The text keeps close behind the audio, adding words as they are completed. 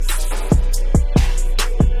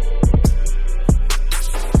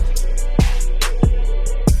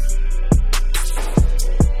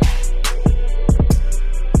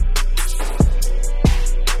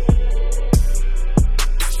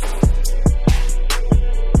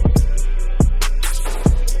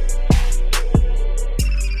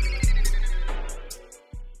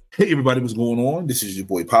Hey everybody, what's going on? This is your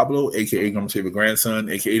boy Pablo, aka Grandma's favorite grandson,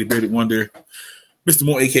 aka the bearded wonder, Mr.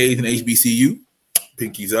 More AKAs in HBCU.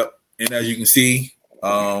 Pinkies up. And as you can see,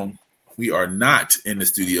 we are not in the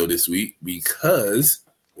studio this week because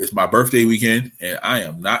it's my birthday weekend and I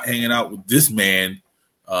am not hanging out with this man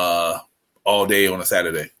all day on a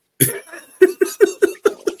Saturday.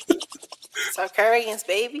 Aquarians,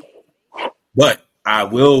 baby. But I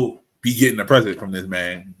will be getting a present from this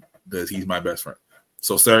man because he's my best friend.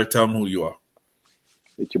 So, sir, tell him who you are.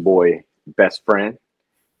 It's your boy, best friend,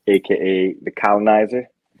 a.k.a. the colonizer,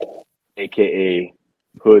 a.k.a.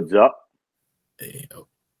 hoods up. Hey,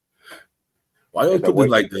 why you put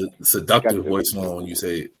like the seductive voice on when you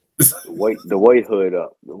say it? The white hood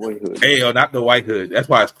up. The white hood. Hey, not the white hood. That's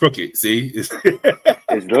why it's crooked. See? It's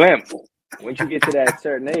limp. Once you get to that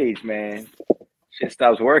certain age, man, shit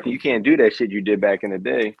stops working. You can't do that shit you did back in the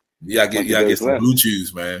day. You gotta get some blue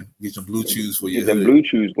chews, man. Get some blue chews for your hood. Get some blue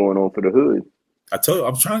chews going on for the hood. I told you,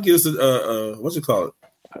 I'm trying to get us what's it called?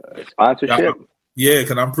 Sponsorship? Yeah,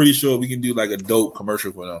 because I'm pretty sure we can do like a dope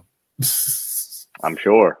commercial for them. I'm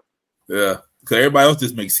sure. Yeah, because everybody else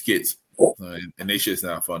just makes skits, and they shit's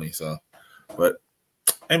not funny. So, but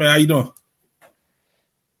hey, man, how you doing?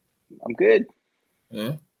 I'm good.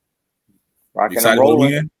 Yeah. Rocking and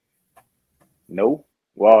rolling. No.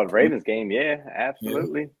 Well, Ravens game, yeah,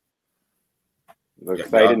 absolutely. Yeah.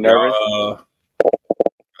 Excited, nervous.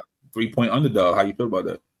 3-point underdog. How you feel about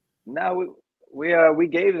that? No, we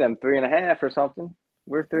gave them 3.5 or something.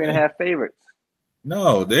 We're 3.5 favorites.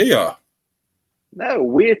 No, they are. No,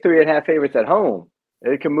 we're 3.5 favorites at home.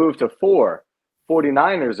 It can move to 4.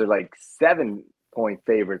 49ers are like 7-point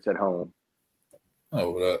favorites at home.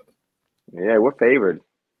 Oh, what up? Yeah, we're favored.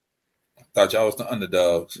 Thought y'all was the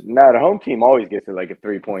underdogs. No, the home team always gets it like a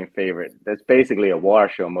 3-point favorite. That's basically a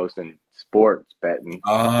wash almost in sports betting.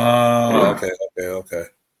 Oh, okay.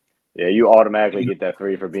 Yeah, you automatically get that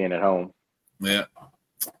 3 for being at home. Yeah.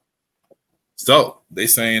 So they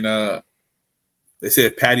saying they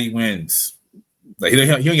said Patty wins. Like he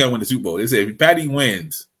ain't got to win the Super Bowl. They said if Patty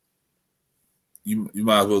wins, you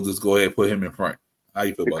might as well just go ahead and put him in front. How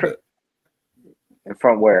you feel about that? In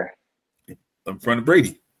front where? In front of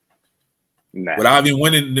Brady. Nah. Without even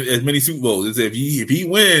winning as many Super Bowls. They said if he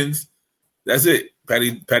wins, that's it.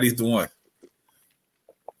 Patty's the one.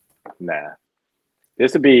 Nah.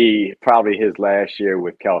 This would be probably his last year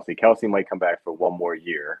with Kelsey. Kelsey might come back for one more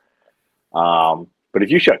year. But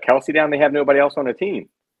if you shut Kelsey down, they have nobody else on the team.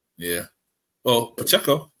 Yeah. Well,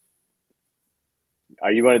 Pacheco.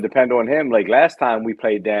 Are you going to depend on him? Like last time we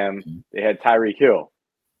played them, they had Tyreek Hill.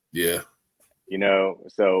 Yeah.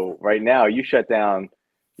 So right now you shut down,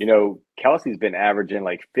 Kelsey's been averaging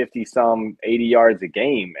like 50-some, 80 yards a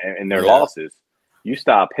game in their losses. You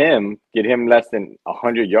stop him, get him less than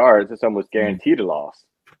 100 yards, it's almost guaranteed a loss.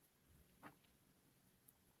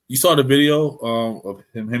 You saw the video of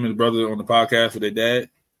him and his brother on the podcast with their dad?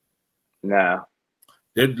 Nah.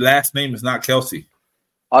 Their last name is not Kelsey.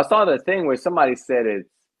 I saw the thing where somebody said it's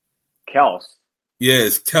Kels. Yeah,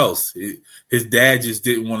 it's Kels. His dad just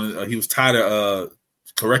didn't want to. He was tired of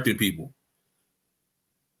correcting people.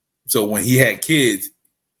 So when he had kids,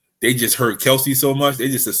 they just heard Kelsey so much, they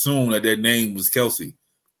just assumed that their name was Kelsey.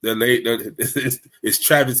 It's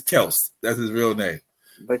Travis Kelce. That's his real name.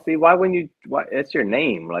 But see, why wouldn't you? That's your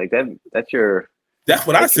name. Like that. That's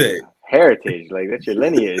what I said. Heritage. Like that's your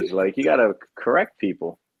lineage. Like you gotta correct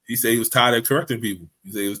people. He said he was tired of correcting people.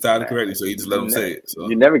 He said he was tired of correcting, so he just let them say it. So.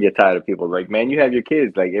 You never get tired of people. Like, man, you have your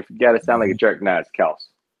kids. Like, if you gotta sound like a jerk, it's Kelce.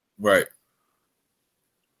 Right.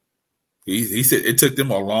 He said it took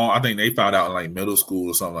them a long. I think they found out in like middle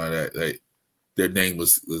school or something like that. Like their name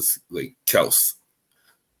was like Kelce.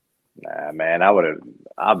 Nah, man,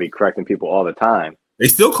 I'll be correcting people all the time. They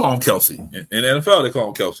still call him Kelsey. In the NFL, they call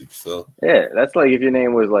him Kelsey. So yeah, that's like if your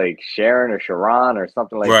name was like Sharon or Sharon or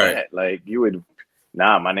something like that. Like you would,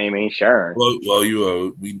 my name ain't Sharon. Well,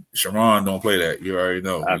 Sharon don't play that. You already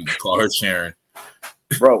know. We call her Sharon.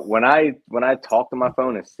 Bro, when I talk to my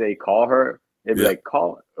phone and say call her, it'd be like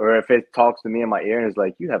call, or if it talks to me in my ear and it's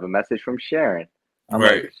like you have a message from Sharon. I'm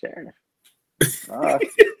like Sharon.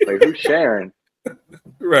 Like who's Sharon?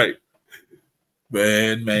 Right.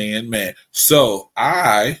 Man. So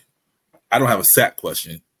I don't have a sack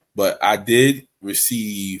question, but I did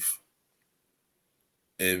receive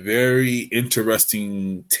a very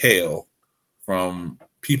interesting tale from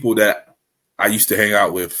people that I used to hang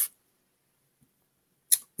out with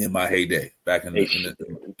in my heyday back in my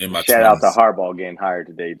shout 20s. Out to Harbaugh getting hired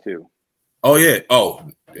today too. Oh yeah. Oh,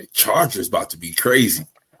 the Chargers about to be crazy.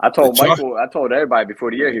 I told Michael. I told everybody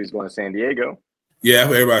before the year he was going to San Diego. Yeah,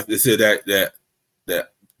 everybody they said that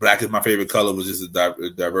black is my favorite color was just a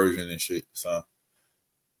diversion and shit. So,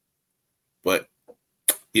 but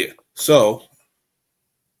yeah. So,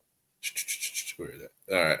 where is that?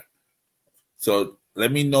 All right. So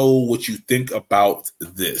let me know what you think about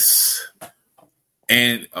this.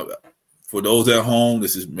 And for those at home,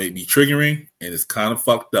 this is maybe triggering and it's kind of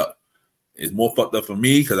fucked up. It's more fucked up for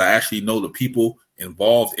me because I actually know the people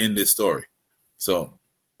involved in this story. So,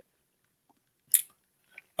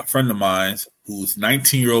 a friend of mine whose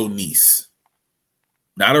 19-year-old niece,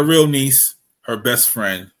 not a real niece, her best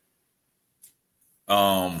friend.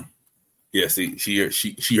 Yeah, see,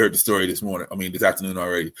 she heard the story this morning. I mean, this afternoon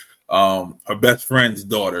already. Her best friend's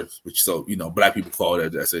daughter, which black people call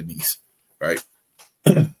that that's a niece, right?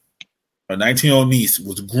 Her 19-year-old niece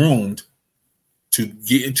was groomed to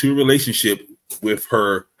get into a relationship with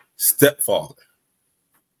her stepfather.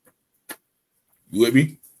 You with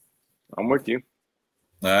me? I'm with you.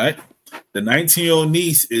 All right. The 19-year-old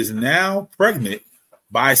niece is now pregnant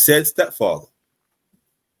by said stepfather.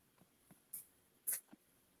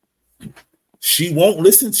 She won't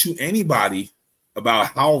listen to anybody about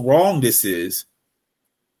how wrong this is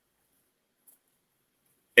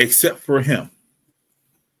except for him.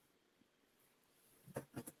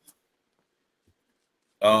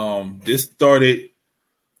 This started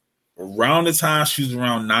around the time she was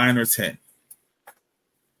around 9 or 10.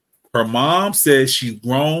 Her mom says she's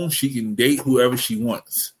grown. She can date whoever she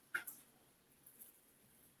wants.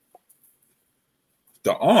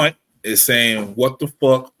 The aunt is saying, what the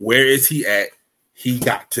fuck? Where is he at? He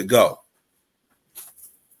got to go.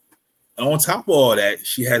 And on top of all that,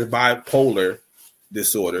 she has bipolar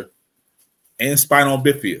disorder and spinal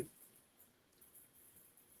bifida.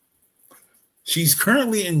 She's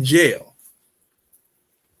currently in jail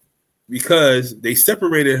because they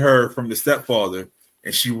separated her from the stepfather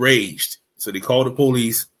and she raged. So they called the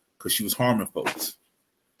police because she was harming folks.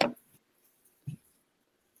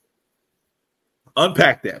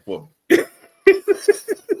 Unpack that for me.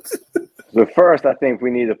 So first, I think we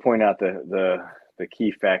need to point out the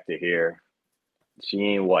key factor here. She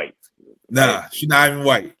ain't white. Nah, right? She's not even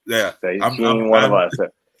white. Yeah, So she ain't one of us. So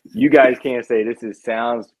you guys can't say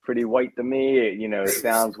sounds pretty white to me. It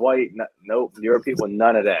sounds white. Nope, your people,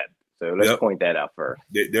 none of that. So let's point that out first.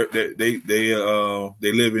 They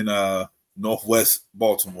live in Northwest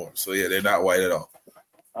Baltimore. So yeah, they're not white at all.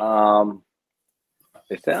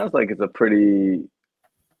 It sounds like it's a pretty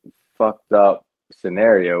fucked up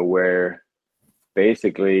scenario where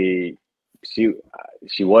basically she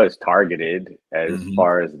was targeted as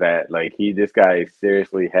far as that. Like this guy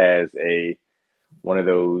seriously has one of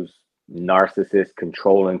those narcissist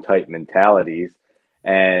controlling type mentalities,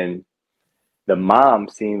 and the mom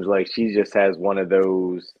seems like she just has one of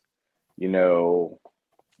those,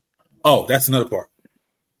 Oh, that's another part.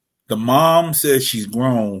 The mom says she's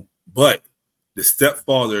grown, but the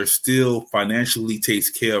stepfather still financially takes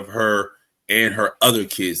care of her and her other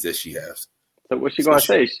kids that she has. So what's she going to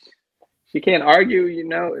say? She can't argue,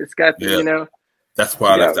 It's got, That's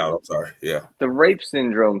why I left out. I'm sorry. Yeah. The rape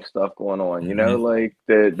syndrome stuff going on, like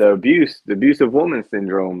the abusive woman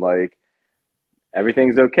syndrome, like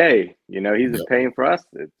everything's okay. He's just paying for us.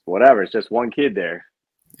 It's whatever. It's just one kid there.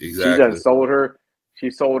 Exactly. She just sold her. She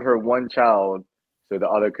sold her one child so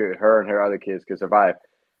her and her other kids could survive.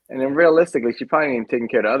 And then realistically, she probably ain't taking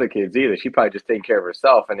care of the other kids either. She probably just taking care of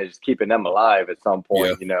herself and is just keeping them alive at some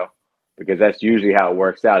point, because that's usually how it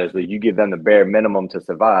works out is that you give them the bare minimum to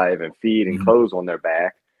survive and feed and clothes on their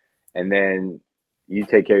back. And then you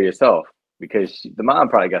take care of yourself because the mom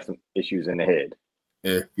probably got some issues in the head.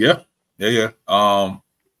 Yeah. That's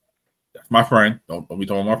my friend. Don't be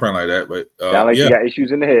talking about my friend like that. But sound like she got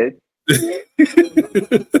issues in the head.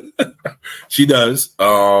 She does.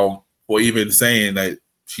 Or even saying that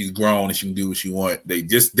she's grown and she can do what she wants.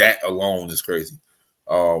 That alone is crazy.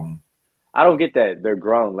 I don't get that. They're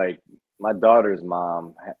grown. Like my daughter's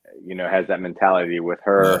mom, has that mentality with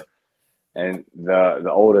her and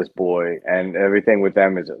the oldest boy, and everything with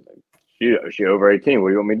them is she over 18. What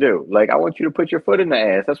do you want me to do? Like, I want you to put your foot in the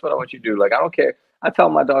ass. That's what I want you to do. Like, I don't care. I tell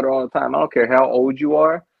my daughter all the time, I don't care how old you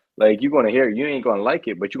are. Like, you're going to hear it. You ain't going to like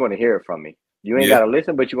it, but you're going to hear it from me. You ain't got to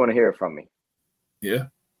listen, but you're going to hear it from me. Yeah.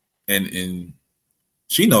 And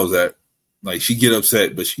she knows that. Like, she get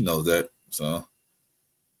upset, but she knows that. So,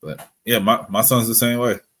 but yeah, my son's the same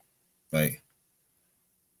way. Like,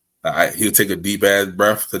 he'll take a deep ass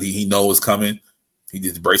breath because he knows it's coming. He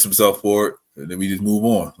just brace himself for it, and then we just move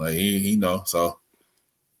on. Like he know. So,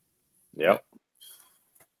 yep.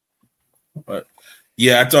 But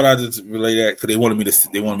yeah, I thought I'd just relay that because they wanted me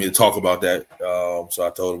to talk about that. So I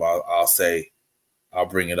told them I'll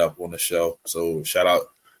bring it up on the show. So shout out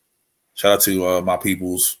shout out to my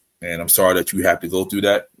peoples, and I'm sorry that you have to go through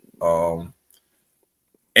that.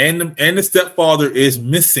 And the stepfather is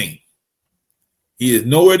missing. He is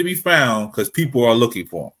nowhere to be found because people are looking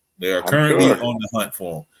for him. They are currently on the hunt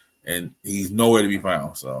for him, and he's nowhere to be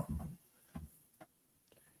found. So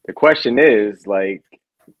the question is, like,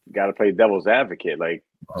 got to play devil's advocate. Like,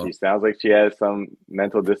 she sounds like she has some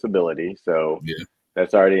mental disability, so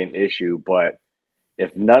that's already an issue. But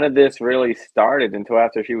if none of this really started until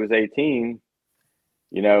after she was 18,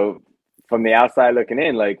 you know, from the outside looking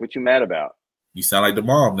in, like, what you mad about? You sound like the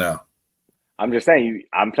mom now. I'm just saying,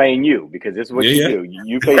 I'm playing you because this is what you do.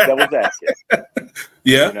 You play devil's advocate.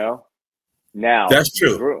 Yeah. You know? Now, that's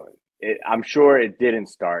true. I'm sure it didn't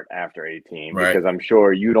start after 18 because I'm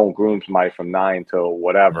sure you don't groom somebody from 9 till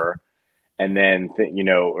whatever. And then,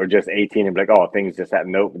 or just 18 and be like, oh, things just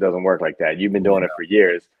happen. Nope, it doesn't work like that. You've been doing it for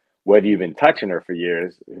years. Whether you've been touching her for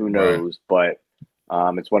years, who knows? But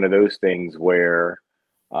it's one of those things where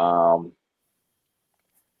from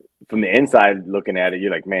the inside looking at it,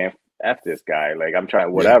 you're like, man, F this guy. Like, I'm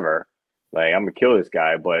trying whatever. Like, I'm going to kill this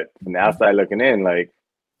guy. But from the outside looking in, like,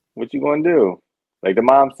 what you going to do? Like the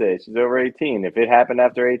mom said, she's over 18. If it happened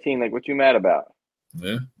after 18, like, what you mad about?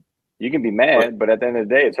 Yeah. You can be mad, but at the end of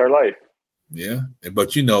the day, it's her life. Yeah.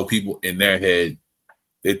 But, people in their head,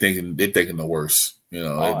 they're thinking the worst.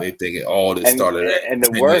 They thinking all this started at and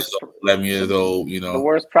the worst, 11 years old, The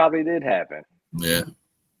worst probably did happen. Yeah.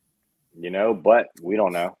 But we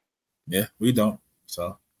don't know. Yeah, we don't.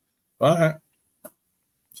 So, all right.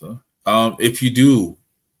 So, if you do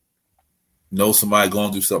know somebody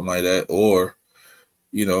going through something like that, or,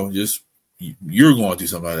 just you're going through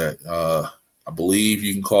something like that, I believe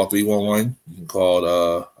you can call 311. You can call,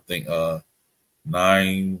 I think,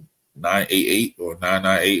 9988 or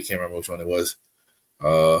 998. I can't remember which one it was.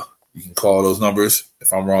 You can call those numbers.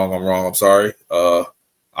 If I'm wrong, I'm wrong. I'm sorry. I'll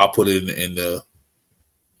put it in the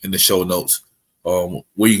show notes. Where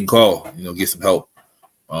you can call, get some help.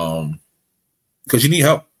 Because you need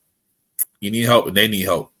help. You need help, and they need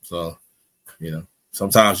help. So,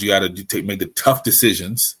 sometimes you got to make the tough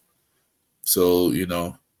decisions. So,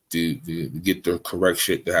 to get the correct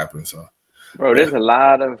shit to happen. So, bro, there's a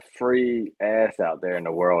lot of free ass out there in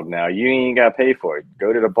the world now. You ain't got to pay for it.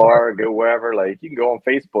 Go to the bar, go wherever. Like, you can go on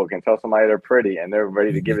Facebook and tell somebody they're pretty, and they're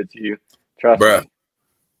ready to give it to you. Trust me.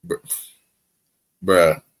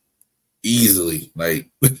 Bruh. Easily,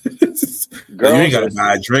 like, girls, you ain't gotta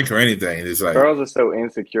buy a drink or anything. It's like girls are so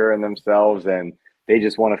insecure in themselves, and they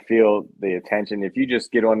just want to feel the attention. If you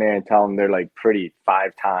just get on there and tell them they're like pretty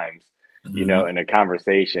 5 times, in a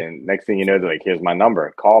conversation, next thing you know, they're like, "Here's my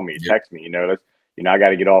number. Call me, text me." I got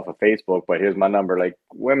to get off of Facebook, but here's my number. Like,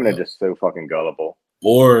 women are just so fucking gullible.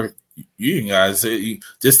 Or you guys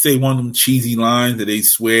just say one of them cheesy lines that they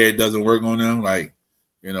swear it doesn't work on them, like,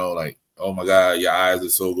 like, oh my God, your eyes are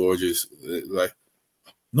so gorgeous. Like,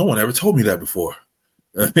 no one ever told me that before.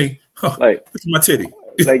 Like, look at my titty.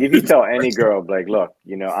 Like, if you tell any girl, like, look,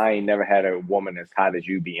 I ain't never had a woman as hot as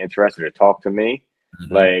you be interested to talk to me.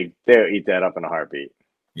 Like, they'll eat that up in a heartbeat.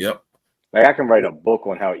 Yep. Like, I can write a book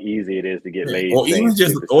on how easy it is to get laid. Or even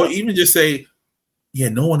just say, yeah,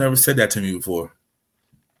 no one ever said that to me before.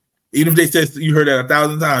 Even if they said you heard that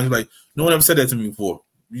 1,000 times, you're like, no one ever said that to me before.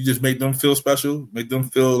 You just make them feel special, make them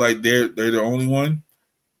feel like they're the only one,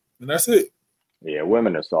 and that's it. Yeah,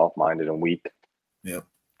 women are soft-minded and weak. Yeah,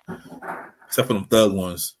 except for them thug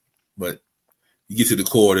ones. But you get to the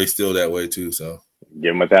core, they still that way too. So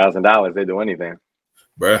give them $1,000, they do anything,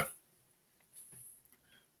 bruh.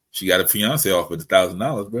 She got a fiance off with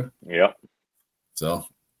 $1,000, bruh. Yep. So,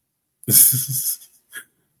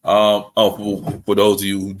 for those of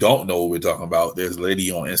you who don't know what we're talking about, there's a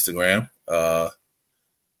lady on Instagram.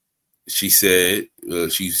 She said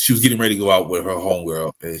she was getting ready to go out with her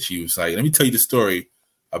homegirl, and she was like, "Let me tell you the story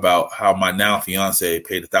about how my now fiance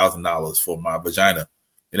paid $1,000 for my vagina."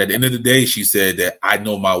 And at the end of the day, she said that I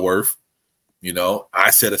know my worth. I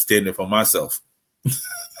set a standard for myself,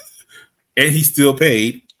 and he still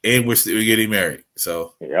paid, and we're getting married.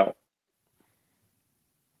 So, yeah.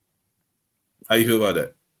 How you feel about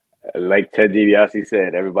that? Like Ted DiBiase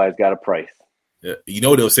said, everybody's got a price. Yeah,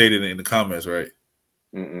 they'll say that in the comments, right?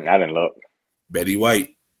 I didn't look. Betty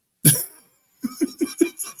White.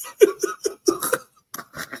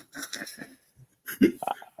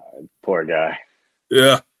 Poor guy.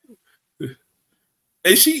 Yeah.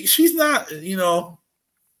 And she's not, she's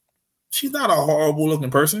not a horrible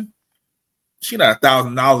looking person. She's not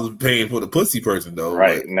 $1,000 paying for the pussy person though.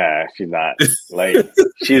 Right. Like, nah, she's not. Like,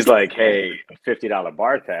 she's like, hey, a $50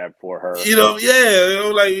 bar tab for her. We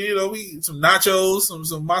some nachos,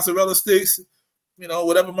 some mozzarella sticks,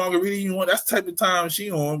 whatever margarita you want. That's the type of time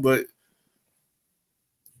she on. But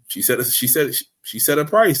She set a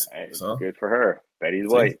price. Hey, So good for her. Betty's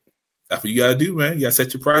white. That's what you gotta do, man. You gotta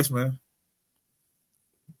set your price, man.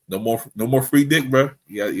 No more free dick, bro.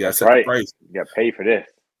 You gotta set the price. You gotta pay for this.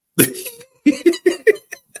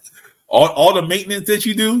 all the maintenance that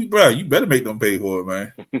you do, bro, you better make them pay for it,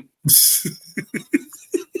 man.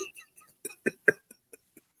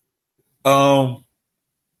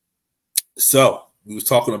 So we was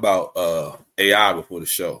talking about AI before the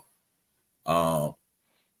show. I'm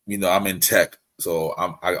in tech, so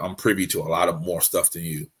I'm privy to a lot of more stuff than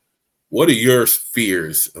you. What are your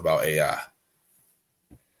fears about AI?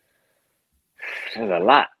 There's a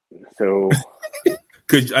lot. So,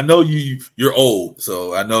 because I know you're old,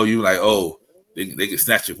 so I know you like, they can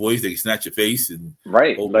snatch your voice, they can snatch your face, and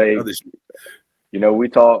right, like we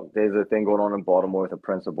talked. There's a thing going on in Baltimore with a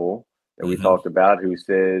principal that we talked about who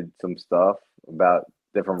said some stuff about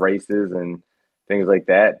different races and things like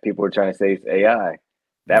that. People are trying to say it's AI.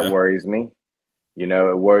 That worries me.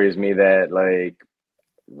 It worries me that like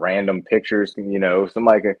random pictures.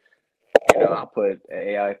 Somebody could. I'll put an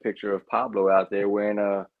AI picture of Pablo out there wearing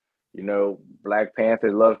a, Black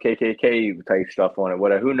Panther love KKK type stuff on it.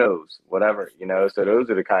 Whatever, who knows? Whatever, So those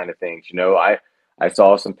are the kind of things. I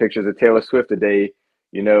saw some pictures of Taylor Swift today.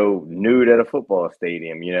 Nude at a football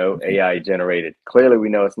stadium. AI generated. Clearly, we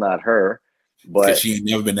know it's not her, but she's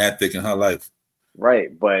never been that thick in her life.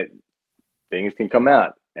 Right, but things can come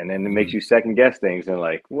out, and then it makes you second guess things, and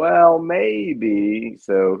like, well, maybe.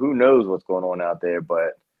 So who knows what's going on out there,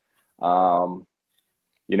 but.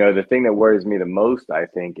 The thing that worries me the most, I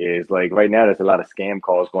think, is like right now there's a lot of scam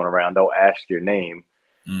calls going around. They'll ask your name,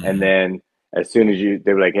 and then as soon as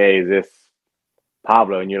they're like, "Hey, is this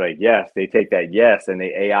Pablo?" and you're like, "Yes." They take that yes, and the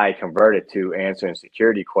AI convert it to answering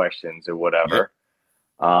security questions or whatever.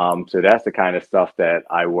 Yep. So that's the kind of stuff that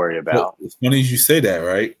I worry about. Well, it's funny you say that,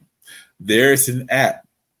 right? There's an app.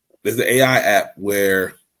 There's an AI app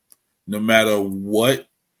where no matter what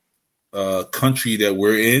country that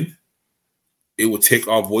we're in, it will take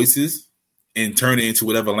our voices and turn it into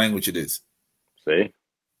whatever language it is. See?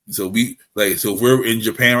 So if we're in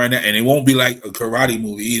Japan right now, and it won't be like a karate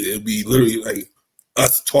movie either. It'll be literally like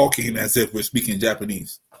us talking as if we're speaking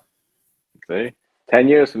Japanese. See? 10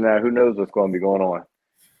 years from now, who knows what's going to be going on?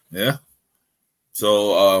 Yeah.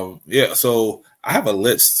 So, so I have a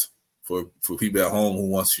list for people at home who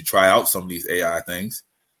wants to try out some of these AI things.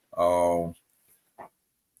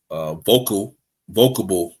 Vocable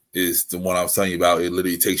is the one I was telling you about. It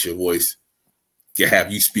literally takes your voice, can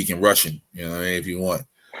have you speaking Russian, if you want.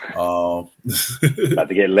 About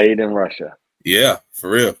to get laid in Russia. Yeah, for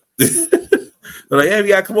real. They're like, hey, we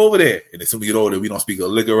gotta come over there. And then when we get older, we don't speak a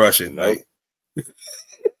lick of Russian, right?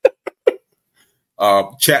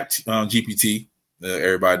 Chat GPT,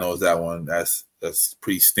 everybody knows that one. That's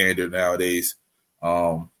pretty standard nowadays.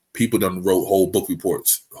 People done wrote whole book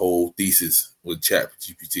reports, whole thesis with Chat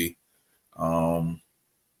GPT.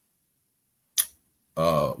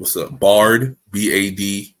 What's up? Bard,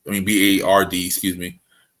 BARD, excuse me.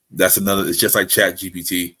 That's another. It's just like Chat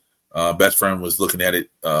GPT. Best friend was looking at it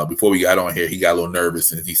before we got on here. He got a little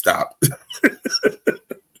nervous and he stopped.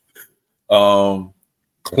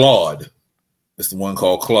 Claude. It's the one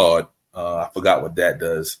called Claude. I forgot what that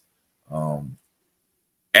does.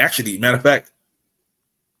 Actually, matter of fact,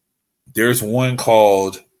 there's one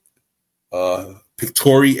called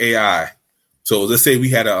Pictori AI. So let's say we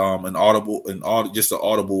had an audible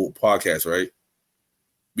podcast, right?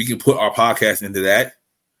 We can put our podcast into that,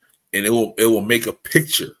 and it will make a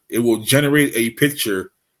picture. It will generate a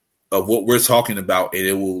picture of what we're talking about, and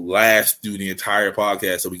it will last through the entire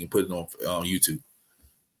podcast, so we can put it on YouTube.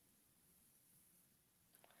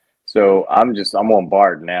 So I'm on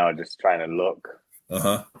Bard now, just trying to look.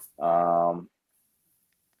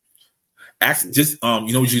 Ask you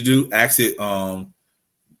know what you do? Ask it.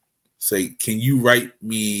 Say, can you write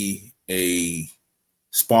me a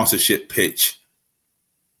sponsorship pitch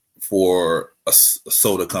for a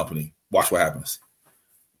soda company? Watch what happens.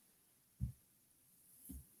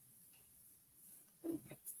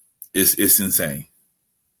 It's insane.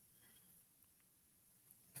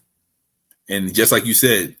 And just like you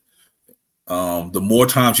said, the more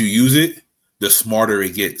times you use it, the smarter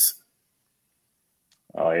it gets.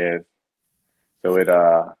 Oh yeah. So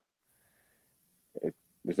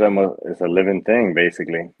it's a living thing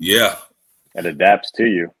basically. Yeah. It adapts to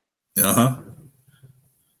you.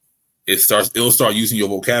 It'll start using your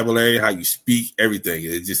vocabulary, how you speak, everything.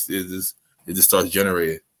 It just starts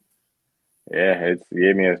generating. Yeah, it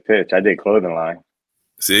gave me a pitch. I did clothing line.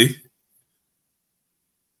 See?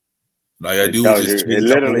 All you gotta do is just it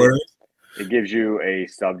literally it gives you a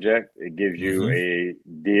subject, it gives you a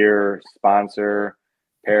dear sponsor,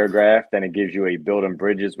 paragraph. Then it gives you a building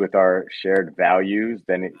bridges with our shared values.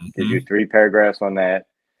 Then it gives you 3 paragraphs on that.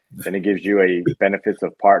 Then it gives you a benefits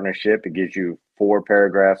of partnership. It gives you 4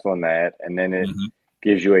 paragraphs on that. And then it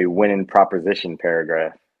gives you a winning proposition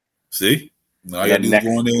paragraph. See? All you gotta do is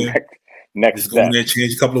go in there. Next just go in there,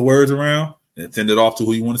 change a couple of words around, and send it off to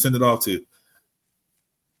who you want to send it off to.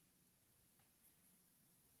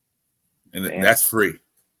 And that's free.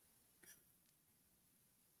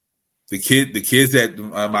 The kids at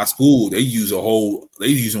my school, they're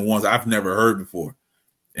using ones I've never heard before.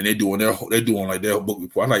 And they're doing like their book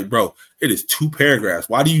report. I'm like, bro, it is 2 paragraphs.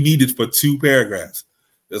 Why do you need it for 2 paragraphs?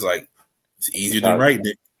 It's like, it's easier than writing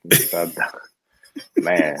it.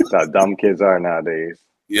 Man, that's how dumb kids are nowadays.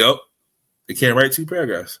 Yep. They can't write 2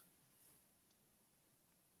 paragraphs.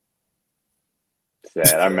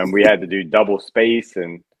 Sad. I remember we had to do double space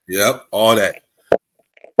and yep, all that.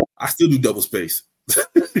 I still do double space.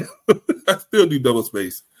 I still do double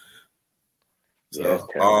space. So,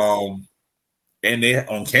 and they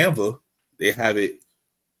on Canva, they have it.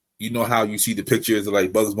 You know how you see the pictures of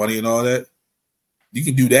like Bugs Bunny and all that? You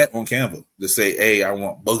can do that on Canva. Just say, hey, I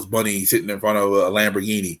want Bugs Bunny sitting in front of a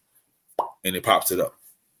Lamborghini, and it pops it up.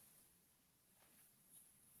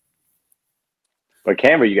 But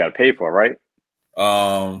Canva, you got to pay for, right?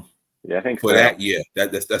 Yeah, I think for that, yeah,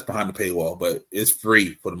 that's behind the paywall, but it's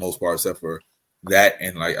free for the most part, except for that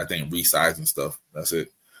and like I think resizing stuff. That's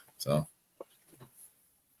it. So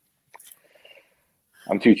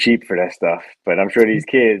I'm too cheap for that stuff, but I'm sure these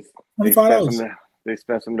kids $25. They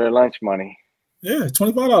spend some of their lunch money. Yeah,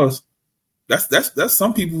 $25. That's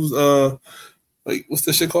some people's like what's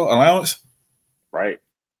this shit called? Allowance? Right.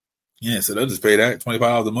 Yeah, so they'll just pay that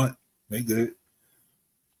 $25 a month. They good.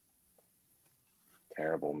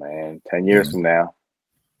 Terrible, man. 10 years from now.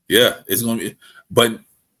 Yeah, it's gonna be, but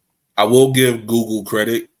I will give Google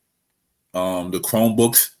credit. The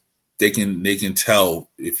Chromebooks, they can tell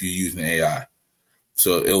if you're using AI.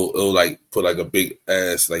 So it'll like put like a big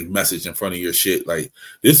ass like message in front of your shit. Like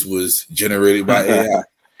this was generated by AI.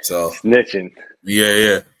 So snitching.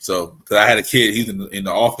 Yeah. So because I had a kid, he's in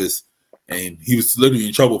the office, and he was literally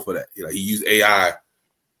in trouble for that. He used AI,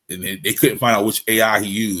 and they couldn't find out which AI he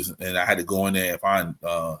used, and I had to go in there and find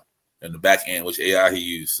in the back end which AI he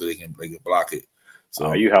used so they can block it. So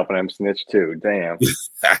are you helping them snitch too? Damn.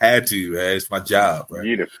 I had to, man. It's my job, right?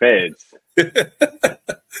 You the feds.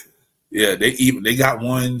 Yeah, they got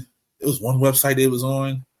one. It was one website they was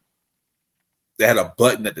on. They had a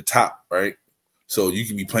button at the top, right? So you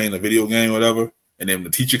can be playing a video game or whatever, and then when the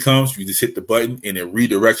teacher comes, you just hit the button, and it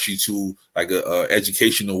redirects you to like a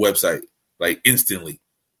educational website, like instantly.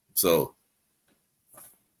 So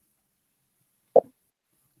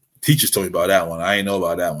teachers told me about that one. I ain't know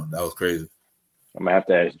about that one. That was crazy. I'm gonna have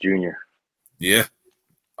to ask Junior. Yeah,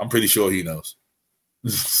 I'm pretty sure he knows.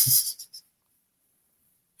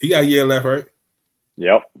 He got a year left, right?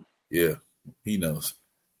 Yep. Yeah, he knows.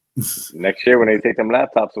 Next year when they take them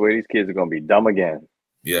laptops away, these kids are gonna be dumb again.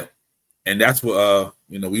 Yeah, and that's what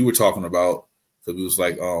we were talking about. So it was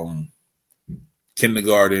like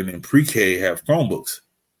kindergarten and pre-K have Chromebooks.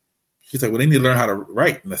 She's like, well, they need to learn how to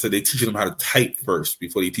write, and I said they teach them how to type first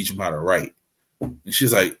before they teach them how to write. And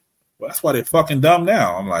she's like, well, that's why they're fucking dumb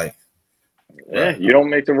now. I'm like, yeah, right. You don't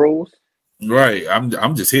make the rules, right?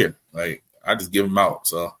 I'm just here, like. I just give them out.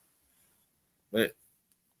 So, but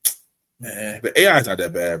AI is not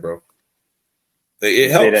that bad, bro. It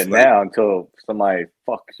helps. Say that now until somebody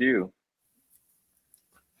fucks you.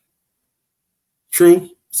 True.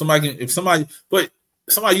 Somebody using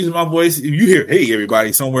my voice, if you hear, hey,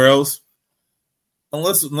 everybody, somewhere else,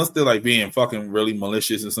 unless they're like being fucking really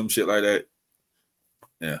malicious and some shit like that.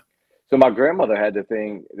 Yeah. So my grandmother had the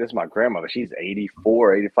thing. This is my grandmother. She's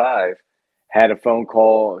 84, 85. Had a phone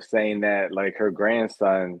call saying that like her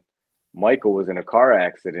grandson Michael was in a car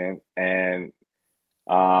accident, and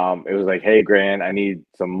it was like, hey, Gran, I need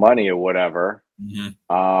some money or whatever.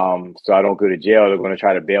 Mm-hmm. So I don't go to jail. They're going to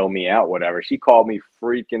try to bail me out, whatever. She called me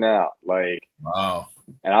freaking out, like, wow.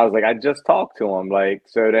 And I was like, I just talked to him, like.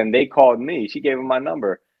 So then they called me. She gave him my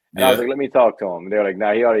number, and I was like, let me talk to him. And they're like,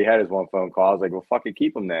 nah, he already had his one phone call. I was like, well, fucking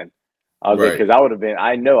keep him then. I was like, because I would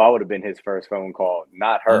have been his first phone call,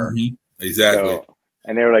 not her. Mm-hmm. Exactly. So,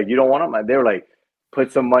 and they were like, you don't want him? They were like,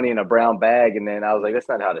 put some money in a brown bag. And then I was like, that's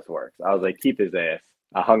not how this works. I was like, keep his ass.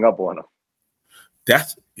 I hung up on him.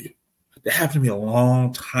 That happened to me a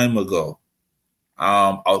long time ago. When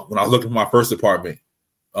I was looking for my first apartment,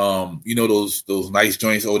 those nice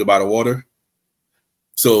joints over by the water.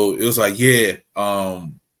 So it was like, yeah,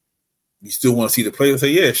 you still want to see the place? I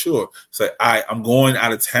say, yeah, sure. It's like, I'm going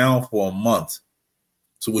out of town for a month.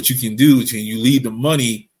 So what you can do is you leave the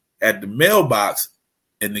money at the mailbox,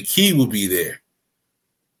 and the key will be there.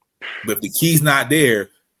 But if the key's not there,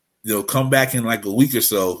 they'll come back in like a week or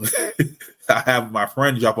so. I have my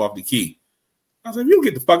friend drop off the key. I was like, "You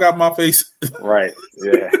get the fuck out of my face!" Right?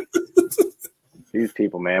 Yeah. These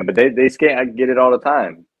people, man, but they scam. I get it all the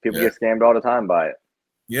time. People get scammed all the time by it.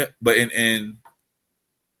 Yeah, but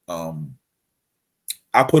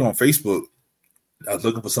I put on Facebook. I was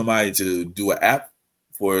looking for somebody to do an app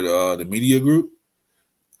for the media group.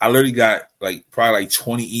 I literally got probably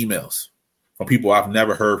 20 emails from people I've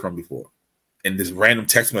never heard from before, and just random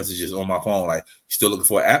text messages on my phone like, "You still looking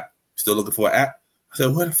for an app? Still looking for an app?" I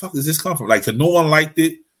said, "Where the fuck does this come from?" Like, so no one liked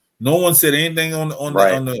it. No one said anything on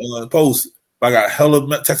the post. I got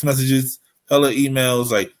hella text messages, hella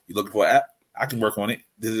emails. Like, "You looking for an app? I can work on it."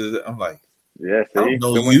 I'm like, "Yeah, see, I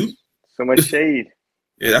don't know you." So much shade.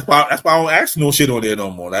 Yeah, that's why I don't ask no shit on there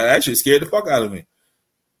no more. That shit scared the fuck out of me.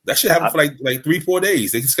 That shit happened for like 3-4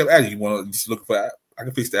 days. They just kept asking, "You want to just look for an app? I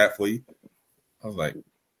can fix the app for you." I was like,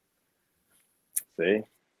 "See,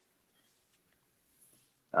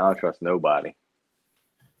 I don't trust nobody."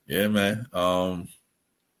 Yeah, man.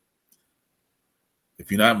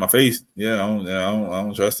 If you're not in my face, I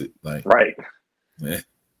don't trust it. Like, right. Yeah.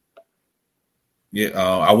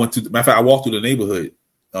 I went to matter of fact, I walked through the neighborhood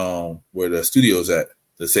where the studio's at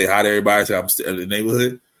to say hi to everybody. Say I'm still in the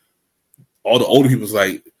neighborhood. All the older people's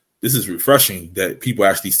like, this is refreshing that people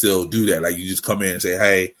actually still do that. Like, you just come in and say,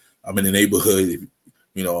 "Hey, I'm in the neighborhood,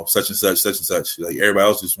 such and such, such and such." Like, everybody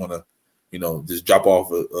else just want to, just drop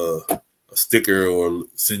off a sticker or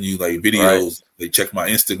send you like videos. Right. They check my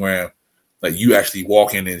Instagram. Like, you actually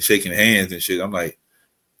walking and shaking hands and shit. I'm like,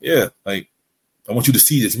 yeah, like, I want you to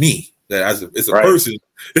see it's me. That it's a person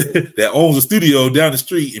that owns a studio down the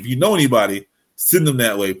street. If you know anybody, send them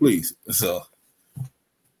that way, please. So,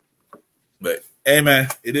 but hey, man,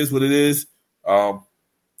 it is what it is. You're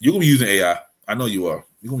gonna be using AI. I know you are.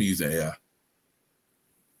 You're gonna be using AI.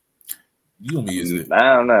 You're gonna be using it.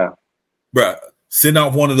 I don't know, bruh. Send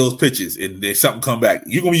out one of those pictures and then something come back.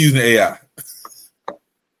 You're gonna be using AI.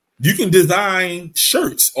 You can design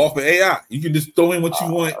shirts off of AI. You can just throw in what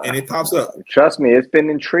you want and it pops up. Trust me, it's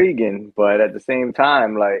been intriguing, but at the same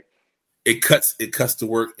time, like, it cuts the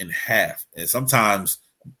work in half, and sometimes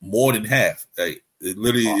more than half. Like, it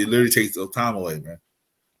literally takes the time away, man.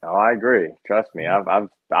 Oh, I agree. Trust me,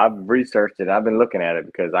 I've researched it. I've been looking at it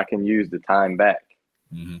because I can use the time back.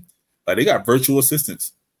 Mm-hmm. Like, they got virtual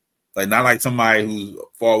assistants, like not like somebody who's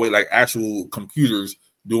far away, like actual computers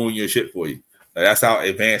doing your shit for you. Like, that's how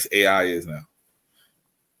advanced AI is now.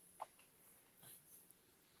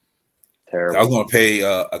 Terrible. I was going to pay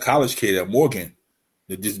a college kid at Morgan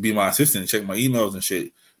to just be my assistant and check my emails and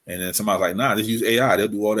shit. And then somebody's like, "Nah, just use AI. They'll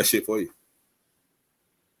do all that shit for you."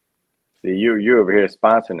 See, you over here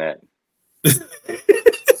sponsoring that.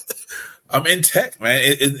 I'm in tech, man.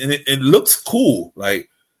 It looks cool. Like,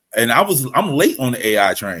 and I'm late on the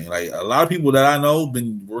AI train. Like, a lot of people that I know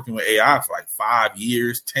been working with AI for like 5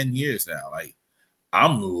 years, 10 years now. Like,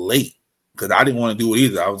 I'm late because I didn't want to do it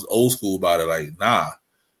either. I was old school about it. Like, nah,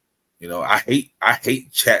 I hate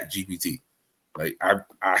Chat GPT. Like,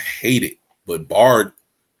 I hate it. But Bard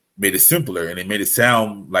made it simpler and it made it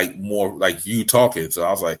sound like more like you talking. So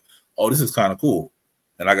I was like, oh, this is kind of cool.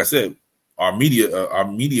 And like I said, our media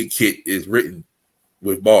kit is written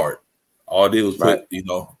with Bard. All I did was put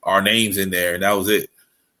our names in there, and that was it.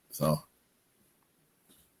 So,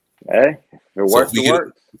 hey, if it works, it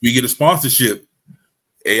works. If we get a sponsorship,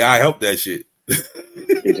 AI help that shit.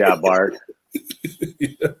 Good job, Bard.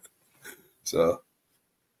 Yeah. So,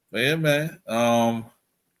 man.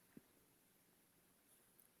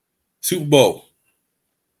 Super Bowl.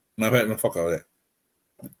 No, fuck all that.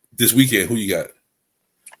 This weekend, who you got?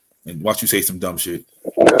 And watch you say some dumb shit.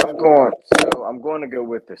 I'm going to go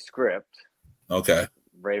with the script. Okay.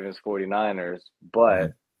 Ravens 49ers,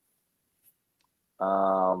 but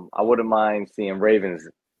I wouldn't mind seeing Ravens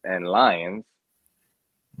and Lions.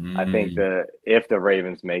 I think if the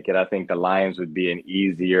Ravens make it, I think the Lions would be an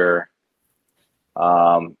easier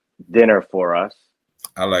dinner for us.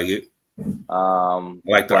 I like it. I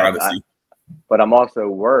like the honesty. But I'm also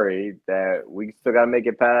worried that we still got to make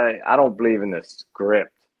it past. I don't believe in the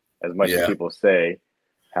script as much as people say.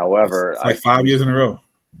 However, it's like 5 years in a row.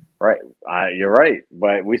 Right. You're right.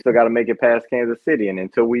 But we still got to make it past Kansas City. And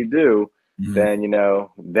until we do, then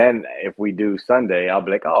if we do Sunday, I'll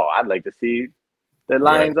be like, oh, I'd like to see the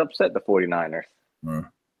Lions upset the 49ers.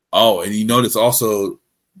 Oh, and you notice also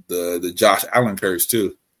the Josh Allen curse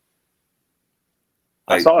too.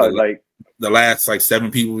 Like, I saw it. The last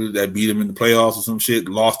 7 people that beat him in the playoffs or some shit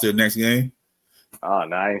lost their next game. Oh,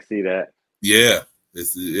 no, I didn't see that. Yeah.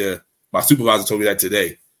 My supervisor told me that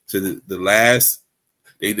today. So the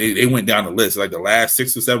They went down the list. Like the last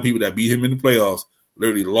 6 or 7 people that beat him in the playoffs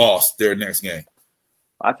literally lost their next game.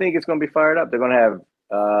 I think it's going to be fired up. They're going to have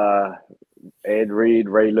Ed Reed,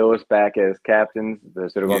 Ray Lewis back as captains. So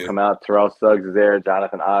they're going to come out. Terrell Suggs is there.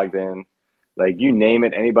 Jonathan Ogden. Like, you name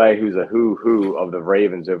it. Anybody who's a who of the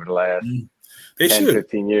Ravens over the last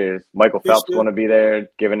 15 years. Michael Phelps going to be there,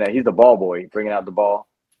 giving that. He's the ball boy, bringing out the ball.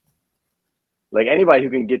 Like, anybody who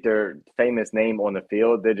can get their famous name on the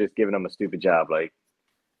field, they're just giving them a stupid job. Like,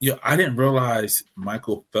 yeah, I didn't realize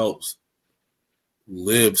Michael Phelps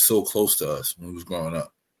lived so close to us when he was growing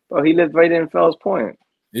up. Well, he lived right in Fells Point.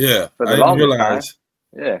 Yeah, I didn't realize.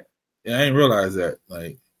 Yeah, I didn't realize that.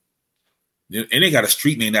 Like, and they got a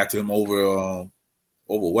street named after him over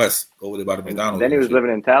west, over there by the McDonald's. Then he was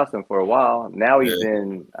living in Towson for a while. Now he's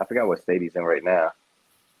in. I forgot what state he's in right now.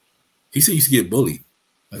 He said he used to get bullied.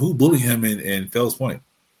 Like, who bullied him in Fells Point?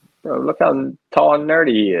 Bro, look how tall and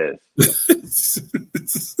nerdy he is.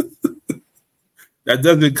 That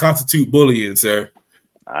doesn't constitute bullying, sir.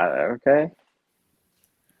 Okay.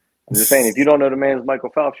 I'm just saying, if you don't know the man's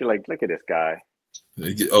Michael Phelps, you're like, look at this guy.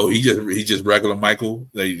 He just regular Michael.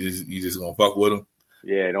 Like, you just gonna fuck with him?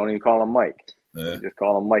 Yeah, don't even call him Mike. Just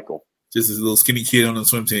call him Michael. Just this little skinny kid on the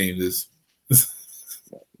swim team. Just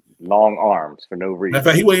long arms for no reason. Matter of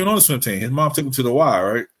fact, he wasn't even on the swim team. His mom took him to the Y,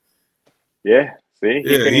 right? Yeah. See, he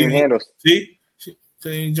couldn't even handle. See,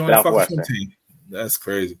 he joined the fucking swim team. That's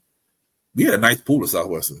crazy. We had a nice pool at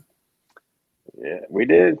Southwestern. Yeah, we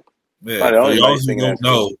did. Yeah,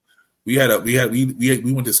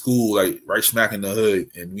 we went to school like right smack in the hood,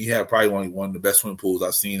 and we had probably one of the best swimming pools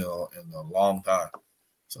I've seen in a long time.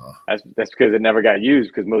 So that's because it never got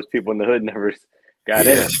used because most people in the hood never got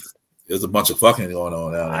in. There's a bunch of fucking going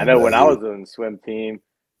on now. I know when I was on the swim team,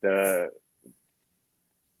 the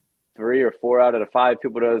 3 or 4 out of the 5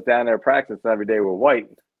 people that was down there practicing every day were white.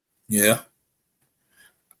 Yeah.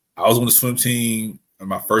 I was on the swim team in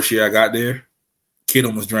my first year I got there. Kid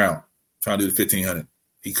almost drowned trying to do the 1500.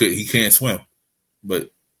 He can't swim,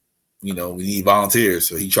 but we need volunteers.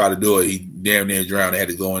 So he tried to do it. He damn near drowned. They had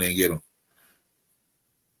to go in there and get him.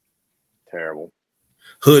 Terrible.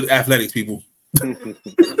 Hood athletics, people.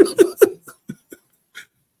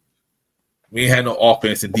 We ain't had no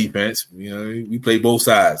offense and defense. We played both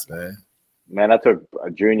sides, man. Man, I took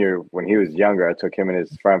a junior when he was younger. I took him and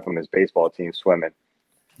his friend from his baseball team swimming.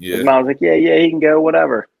 Yeah. His mom was like, yeah, he can go,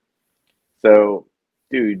 whatever. So,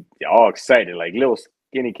 dude, all excited, like little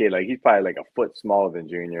skinny kid. Like, he's probably like a foot smaller than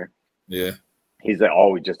Junior. Yeah. He's like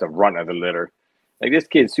always just a runt of the litter. Like, this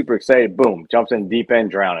kid's super excited. Boom, jumps in deep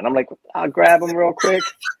end, drowning. I'm like, I'll grab him real quick.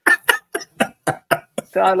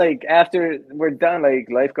 So I like after we're done, like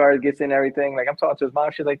lifeguard gets in everything. Like I'm talking to his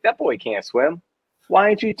mom, she's like, "That boy can't swim. Why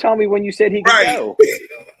didn't you tell me when you said he could go?"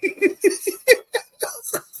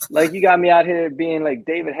 Like you got me out here being like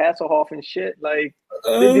David Hasselhoff and shit. Like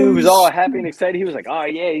the dude was all happy and excited. He was like, "Oh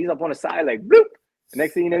yeah," he's up on the side like, "Bloop." The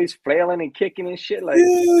next thing you know, he's flailing and kicking and shit. Like,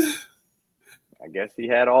 I guess he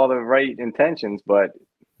had all the right intentions, but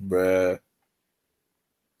bruh.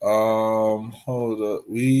 Hold up,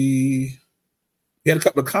 we had a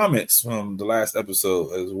couple of comments from the last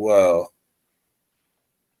episode as well.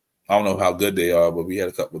 I don't know how good they are, but we had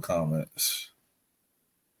a couple of comments.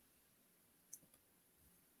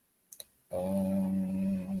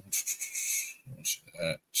 What's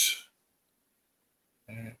that?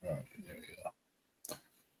 Right, there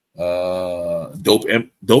we go.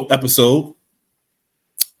 Dope episode.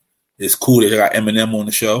 It's cool that they got Eminem on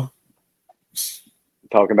the show.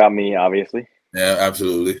 Talking about me, obviously. Yeah,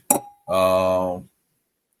 absolutely.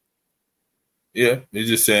 Yeah, they're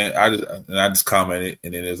just saying. I just commented,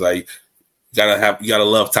 and then it's like you gotta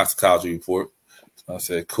love toxicology report. So I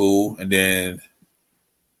said cool, and then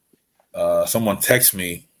someone texted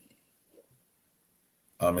me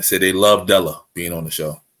and said they love Della being on the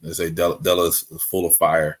show. They say Della is full of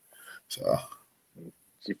fire. So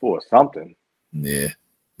she's full of something. Yeah,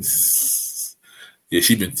 yeah.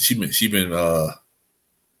 She been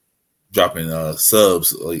dropping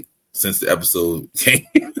subs like since the episode came.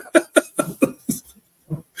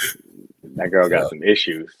 That girl got some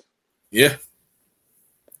issues. Yeah.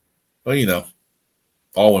 Well,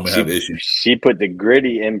 all women have issues. She put the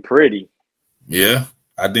gritty in pretty. Yeah.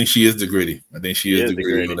 I think she is the gritty. I think she is the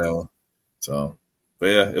gritty on that one. So, but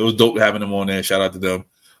yeah, it was dope having them on there. Shout out to them.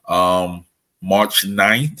 March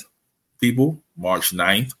 9th, people. March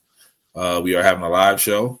 9th. We are having a live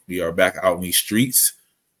show. We are back out in these streets.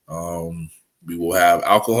 We will have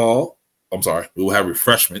alcohol. I'm sorry. We will have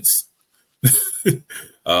refreshments.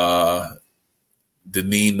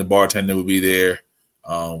 Deneen, the bartender, will be there.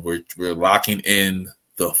 We're locking in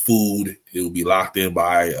the food, it will be locked in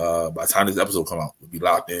by the time this episode come out. It'll be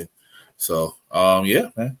locked in. So yeah,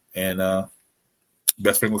 man. And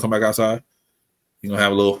best friend will come back outside. You're gonna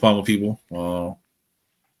have a little fun with people.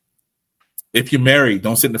 If you're married,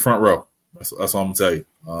 don't sit in the front row. That's all I'm gonna tell you.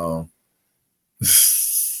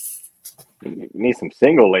 You need some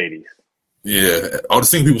single ladies. Yeah, all the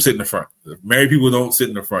single people sit in the front. Married people don't sit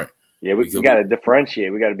in the front. Yeah, we got to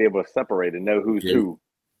differentiate. We got to be able to separate and know who's who.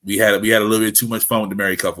 We had a little bit too much fun with the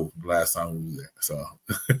married couple the last time we were there. So,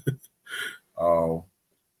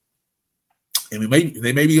 and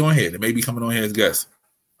they may be on here. They may be coming on here as guests.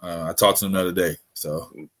 I talked to them the other day.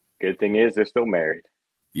 So, good thing is they're still married.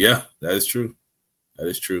 Yeah, that is true. That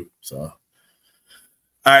is true. So, all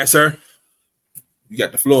right, sir, you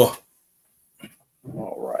got the floor.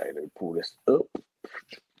 All right, let me pull this up.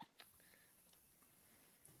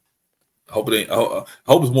 I hope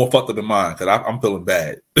it's more fucked up than mine because I'm feeling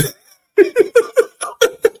bad.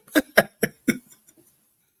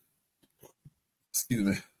 Excuse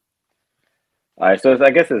me. All right, so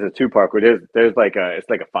I guess it's a 2-part. There's like it's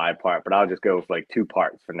like a 5-part, but I'll just go with like 2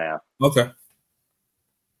 parts for now. Okay.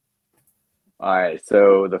 All right,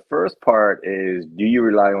 so the first part is: do you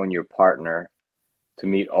rely on your partner to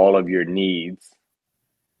meet all of your needs?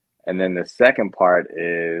 And then the second part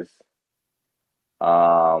is,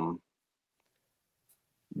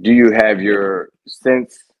 do you have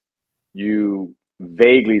since you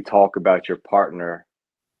vaguely talk about your partner,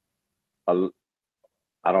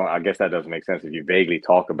 I guess that doesn't make sense. If you vaguely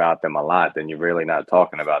talk about them a lot, then you're really not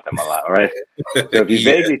talking about them a lot, right? So if you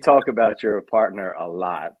vaguely talk about your partner a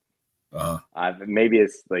lot, maybe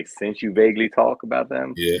it's like since you vaguely talk about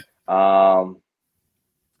them. Yeah.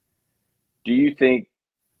 Do you think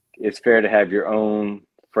it's fair to have your own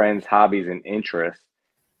friends, hobbies, and interests?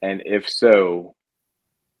 And if so,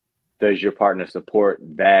 does your partner support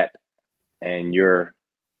that and your,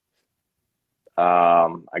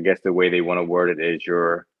 I guess the way they want to word it is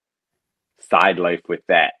your side life with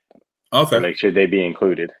that? Okay. Like, should they be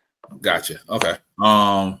included? Gotcha. Okay.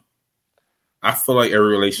 I feel like every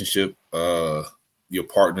relationship, your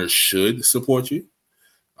partner should support you.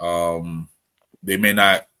 They may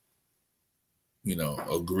not,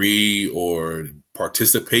 agree or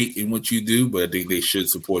participate in what you do, but I think they should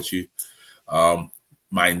support you.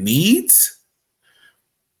 My needs,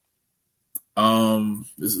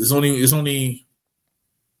 it's only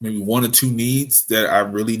maybe 1 or 2 needs that I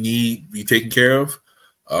really need to be taken care of.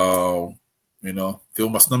 Fill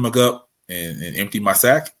my stomach up and empty my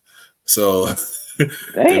sack. So,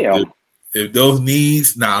 damn. If those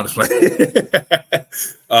needs, I'm just like,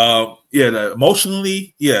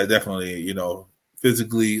 emotionally, yeah, definitely,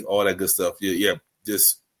 physically, all that good stuff. Yeah,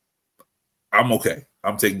 just I'm okay.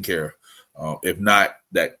 I'm taken care of. If not,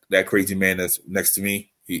 that crazy man that's next to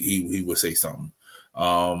me, he would say something.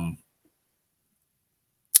 I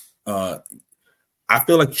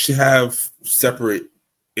feel like you should have separate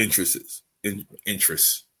interests. You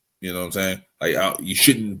know what I'm saying? Like you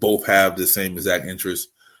shouldn't both have the same exact interest.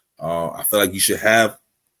 I feel like you should have.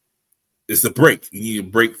 It's a break. You need a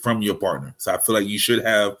break from your partner. So I feel like you should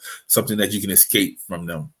have something that you can escape from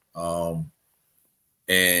them.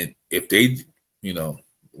 And if they, as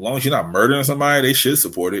long as you're not murdering somebody, they should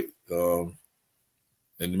support it.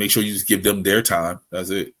 And make sure you just give them their time.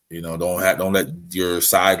 That's it. Don't let your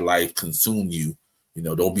side life consume you.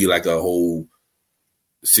 Don't be like a whole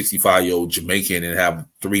 65-year-old Jamaican and have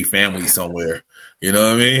 3 families somewhere. You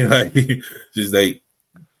know what I mean? Like just like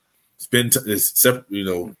spend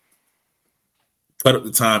cut up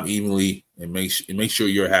the time evenly and make sure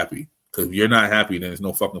you're happy. Because if you're not happy, then there's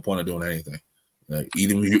no fucking point of doing anything. Like,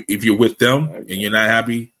 even if you're with them and you're not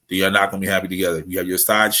happy, then you're not gonna be happy together. If you have your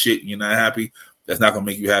side shit and you're not happy, that's not gonna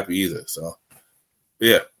make you happy either. So,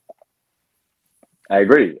 yeah, I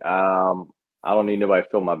agree. I don't need nobody to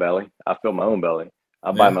fill my belly. I fill my own belly.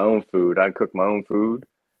 I buy my own food. I cook my own food.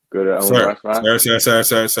 Go to my own restaurant.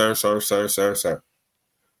 Sir.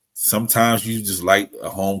 Sometimes you just like a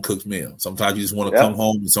home cooked meal. Sometimes you just want to come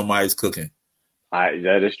home and somebody's cooking.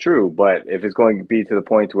 That is true. But if it's going to be to the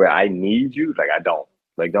point where I need you, like I don't.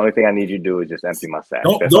 Like the only thing I need you to do is just empty my sack.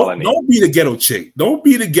 That's all I need. Don't be the ghetto chick. Don't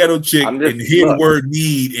be the ghetto chick and hear the word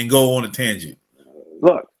need and go on a tangent.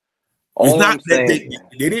 Look, it's not that they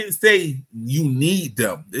didn't say you need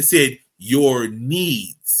them. They said your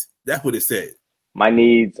needs. That's what it said. My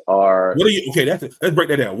needs are. What are you? Okay, let's break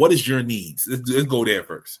that down. What is your needs? Let's go there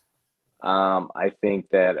first. I think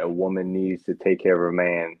that a woman needs to take care of a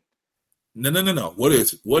man. No. What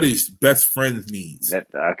is best friend's needs?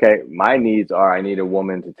 Okay, my needs are: I need a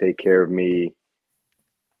woman to take care of me.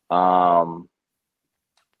 What's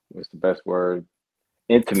the best word?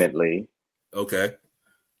 Intimately. Okay.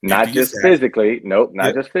 Not just physically. Nope,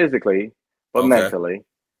 not just physically, but mentally.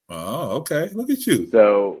 Oh, okay. Look at you.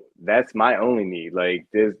 So that's my only need. Like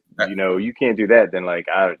this, you can't do that. Then like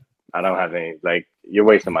I don't have any. Like you're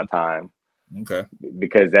wasting my time. Okay.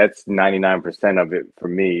 Because that's 99% of it for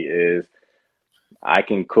me is I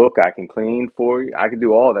can cook, I can clean for you, I can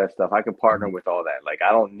do all that stuff. I can partner with all that. Like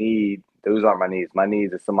I don't need those aren't my needs. My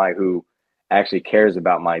needs is somebody who actually cares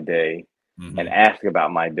about my day and asks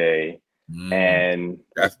about my day and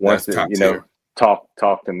wants to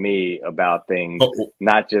talk to me about things,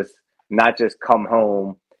 not just come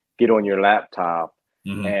home, get on your laptop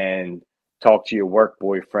and talk to your work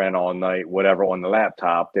boyfriend all night, whatever on the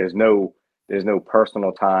laptop. There's no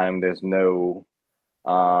personal time. There's no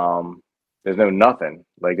nothing.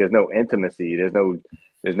 Like there's no intimacy. There's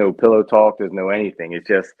no pillow talk. There's no anything. It's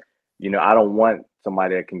just, I don't want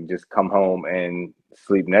somebody that can just come home and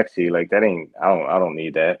sleep next to you. Like that ain't, I don't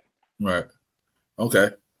need that. Right. Okay.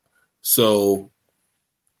 So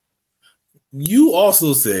you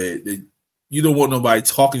also said that you don't want nobody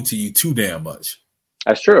talking to you too damn much.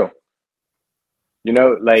 That's true.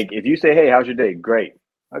 Like if you say, hey, how's your day? Great.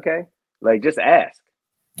 Okay. Like just ask.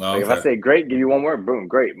 Like if I say great, give you one word, boom,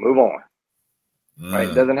 great, move on. Right?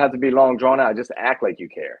 It doesn't have to be long drawn out. Just act like you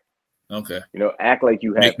care. Okay. Act like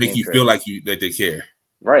you have make you feel like that they care.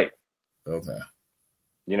 Right. Okay.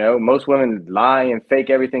 Most women lie and fake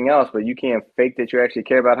everything else, but you can't fake that you actually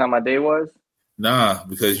care about how my day was. Nah,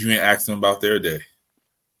 because you ain't asking them about their day.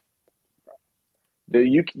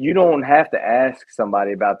 You don't have to ask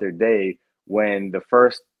somebody about their day when the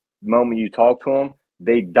first moment you talk to them,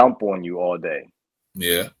 they dump on you all day.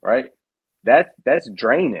 Yeah. Right? That's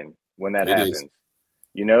draining when that happens. Is.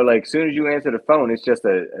 Like as soon as you answer the phone, it's just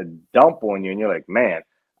a dump on you, and you're like, man,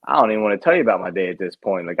 I don't even want to tell you about my day at this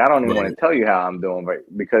point. Like I don't even want to tell you how I'm doing, but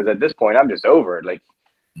because at this point I'm just over it. Like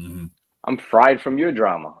I'm fried from your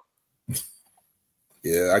drama.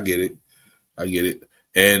 Yeah, I get it.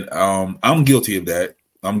 And I'm guilty of that.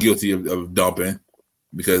 I'm guilty of dumping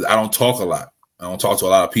because I don't talk a lot. I don't talk to a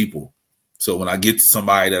lot of people. So when I get to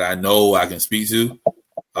somebody that I know I can speak to,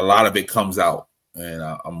 a lot of it comes out, and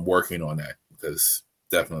I'm working on that because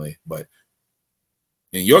definitely. But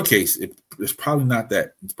in your case, it's probably not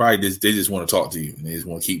that. It's probably they just want to talk to you and they just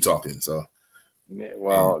want to keep talking. So,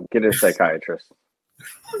 get a psychiatrist.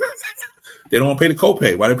 They don't want to pay the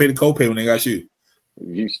copay. Why they pay the copay when they got you?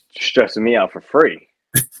 You stressing me out for free.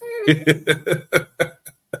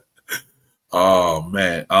 Oh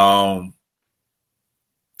man.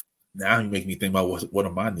 Now you make me think about what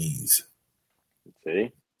are my needs.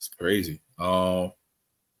 See, it's crazy. I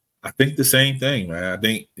think the same thing, man. I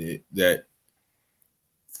think that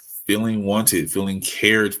feeling wanted, feeling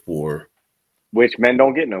cared for, which men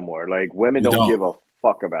don't get no more. Like women don't give a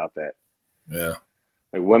fuck about that. Yeah.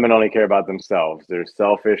 Like women only care about themselves. They're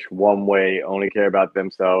selfish one way, only care about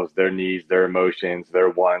themselves, their needs, their emotions, their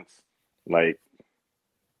wants. Like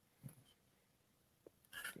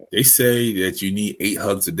they say that you need 8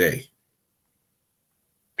 hugs a day.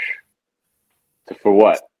 For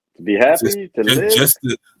what? To be happy? To live?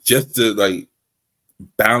 Just to like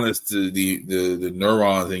balance the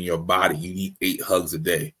neurons in your body. You need 8 hugs a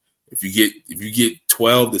day. If you get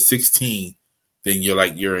 12 to 16, then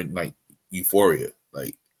you're in like euphoria.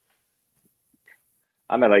 Like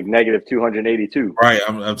I'm at like negative 282. Right.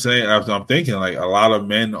 I'm saying I'm thinking like a lot of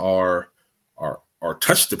men are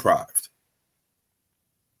touch deprived.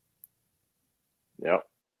 Yep.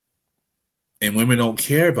 And women don't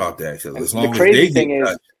care about that because as long the crazy as they thing get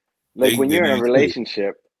is, like when you're in a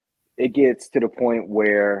relationship, it gets to the point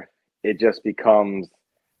where it just becomes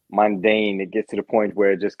mundane. It gets to the point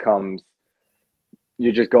where it just comes,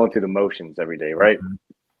 you're just going through the motions every day, right?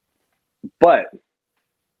 Mm-hmm. But,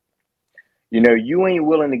 you ain't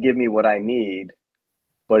willing to give me what I need.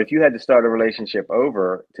 But if you had to start a relationship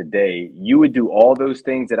over today, you would do all those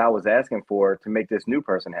things that I was asking for to make this new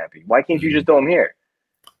person happy. Why can't you just do them here?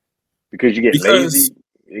 Because you get lazy.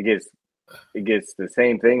 It gets the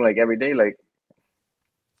same thing like every day. Like,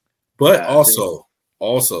 but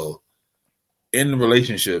also in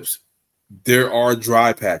relationships, there are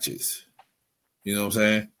dry patches. You know what I'm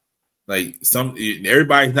saying? Like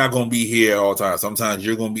everybody's not going to be here all the time. Sometimes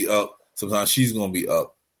you're going to be up. Sometimes she's going to be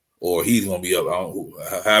up, or he's going to be up.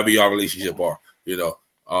 However your relationship are, there's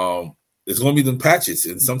going to be them patches,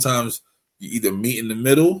 and sometimes you either meet in the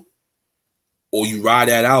middle, or you ride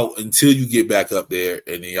that out until you get back up there,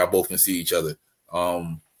 and then y'all both can see each other.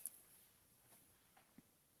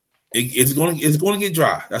 It's going to get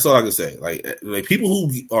dry. That's all I can say. Like people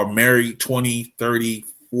who are married 20, 30,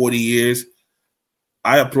 40 years,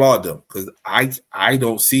 I applaud them because I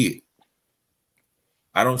don't see it.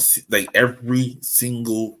 I don't see like every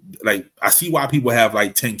single like I see why people have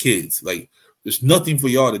like 10 kids. Like there's nothing for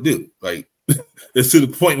y'all to do. Like it's to the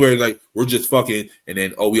point where like we're just fucking and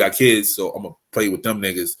then we got kids, so I'm gonna play with them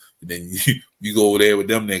niggas, and then you go over there with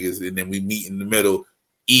them niggas, and then we meet in the middle,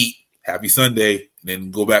 eat, happy Sunday, and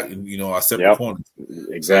then go back and our separate corners.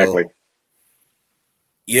 Exactly. So,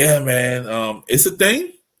 yeah, man. It's a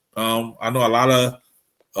thing. I know a lot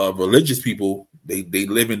of religious people, they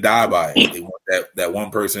live and die by it. They want that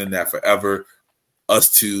one person that forever, us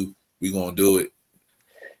two, we gonna do it.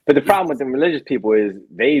 But the problem with the religious people is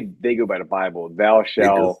they go by the Bible. Thou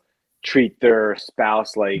shalt treat their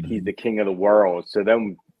spouse like he's the king of the world. So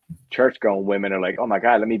them church-going women are like, oh my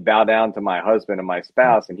God, let me bow down to my husband and my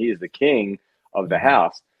spouse, and he is the king of the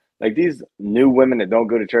house. Like these new women that don't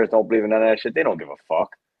go to church, don't believe in none of that shit, they don't give a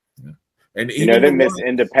fuck. Yeah. And they're Miss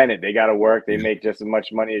Independent. They got to work. They make just as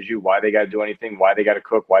much money as you. Why they got to do anything? Why they got to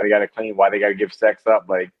cook? Why they got to clean? Why they got to give sex up?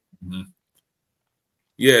 Like,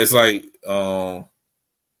 yeah, it's like,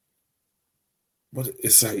 but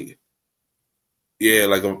it's like, yeah,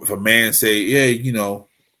 like if a man say, yeah,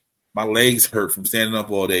 my legs hurt from standing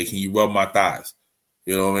up all day. Can you rub my thighs?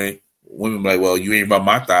 You know what I mean? Women be like, well, you ain't rub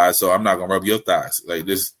my thighs, so I'm not gonna rub your thighs. Like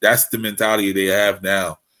this, that's the mentality they have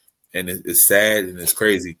now, and it's sad and it's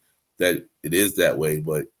crazy that it is that way.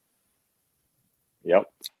 But yep,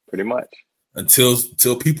 pretty much. Until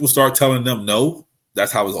people start telling them no,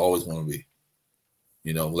 that's how it's always going to be.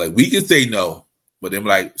 Like we can say no, but then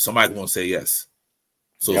like somebody's going to say yes.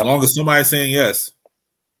 So as long as somebody's saying yes,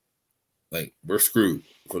 like we're screwed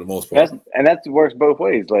for the most part. That works both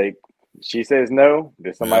ways. Like she says no,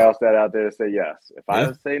 there's somebody else that out there to say yes. If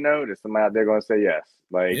I say no, there's somebody out there going to say yes.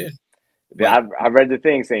 Like I read the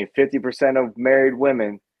thing saying 50% of married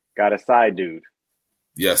women got a side dude.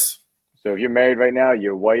 Yes. So if you're married right now,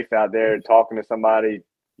 your wife out there talking to somebody,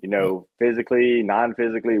 physically,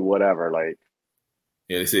 non-physically, whatever. Like,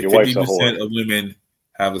 yeah, they say 50% of women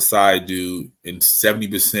have a side dude, and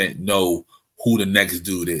 70% know who the next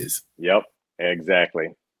dude is. Yep,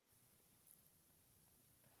 exactly.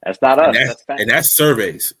 That's not us. And that's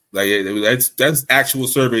surveys. Like that's actual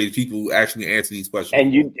surveys. People actually answer these questions.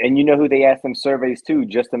 And you know who they ask them surveys to,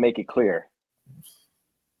 just to make it clear.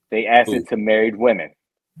 They asked it to married women.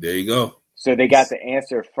 There you go. So they got the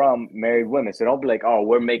answer from married women. So don't be like, oh,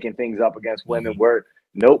 we're making things up against women.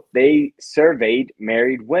 Nope. They surveyed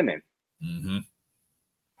married women. Mm-hmm.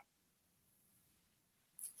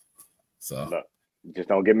 So look, just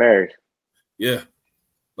don't get married. Yeah.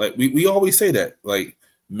 Like we always say that. Like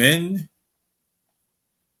men,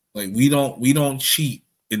 like we don't cheat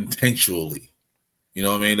intentionally. You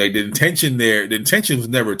know what I mean? Like the intention was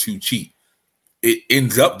never to cheat. It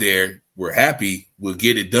ends up there. We're happy. We'll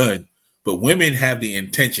get it done. But women have the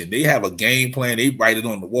intention. They have a game plan. They write it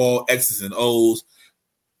on the wall, X's and O's.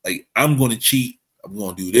 Like, I'm going to cheat. I'm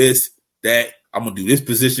going to do this, that. I'm going to do this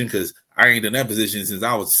position because I ain't done that position since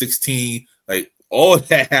I was 16. Like, all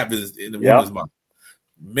that happens in the woman's mind.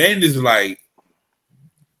 Men is like,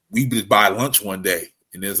 we just buy lunch one day.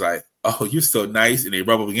 And it's like, oh, you're so nice. And they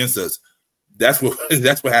rub up against us. That's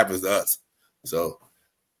what happens to us. So.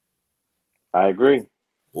 I agree.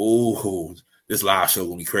 Oh, this live show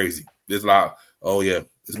gonna be crazy. This live,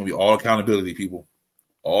 it's gonna be all accountability, people.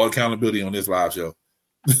 All accountability on this live show.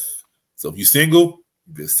 So if you're single,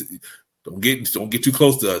 don't get too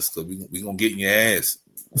close to us because we gonna get in your ass.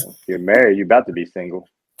 If you're married, you're about to be single.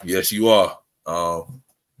 Yes, you are. But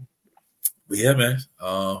yeah, man.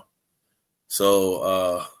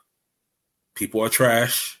 So people are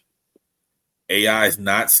trash. AI is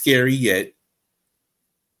not scary yet.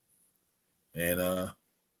 And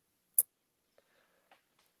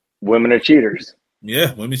women are cheaters.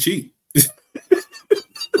 Yeah, women cheat.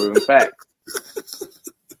 Proven fact.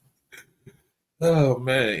 Oh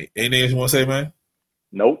man, anything else you want to say, man?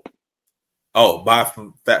 Nope. Oh, buy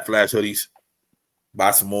from Fat Flash hoodies.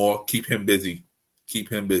 Buy some more. Keep him busy.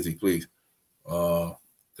 Keep him busy, please.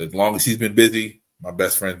 As long as he's been busy, my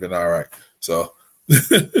best friend's been all right. So,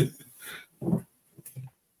 we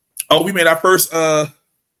made our first. Our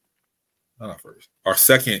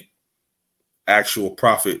second actual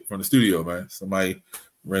profit from the studio, man. Somebody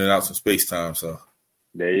rented out some space time. So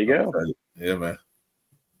there you go. Yeah, man.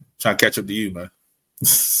 Trying to catch up to you, man.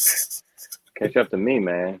 Catch up to me,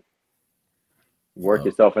 man. Work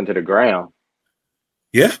yourself into the ground.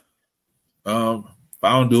 Yeah. If I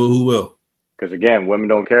don't do it, who will? Because again, women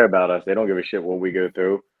don't care about us. They don't give a shit what we go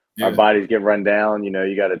through. Yeah. Our bodies get run down.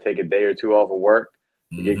 You got to take a day or two off of work.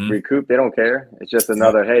 You get recouped. They don't care. It's just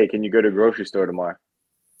another, hey, can you go to the grocery store tomorrow?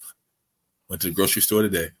 Went to the grocery store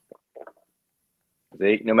today.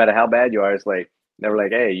 No matter how bad you are, it's like, never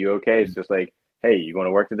like, hey, you okay? It's just like, Hey, you going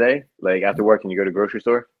to work today? Like after work, can you go to the grocery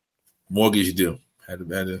store? Mortgage deal. Had to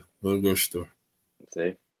go to the grocery store.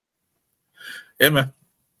 See? Yeah, man.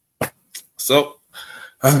 So,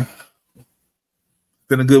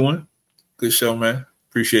 been a good one. Good show, man.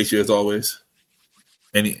 Appreciate you as always.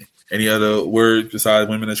 Any other words besides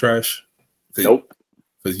women are trash? Nope.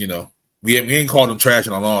 Because, we ain't called them trash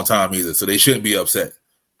in a long time either, so they shouldn't be upset.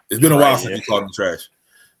 It's been a while since you called them trash.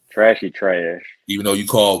 Trashy trash. Even though you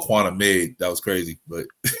called Quantum mid, that was crazy. But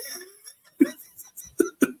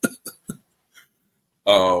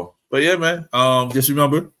but yeah, man. Just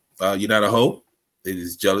remember, you're not a hoe. It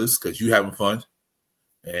is jealous because you having fun.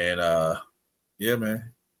 And yeah,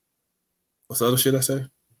 man. What's the other shit I say?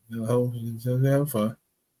 You're a hoe. You're having fun.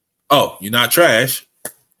 Oh, you're not trash.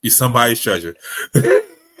 You're somebody's treasure.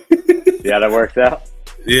 Yeah, that works out.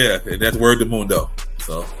 Yeah, and that's word to Mundo.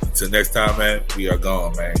 So until next time, man, we are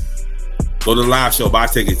gone, man. Go to the live show, buy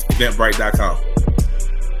tickets, eventbrite.com.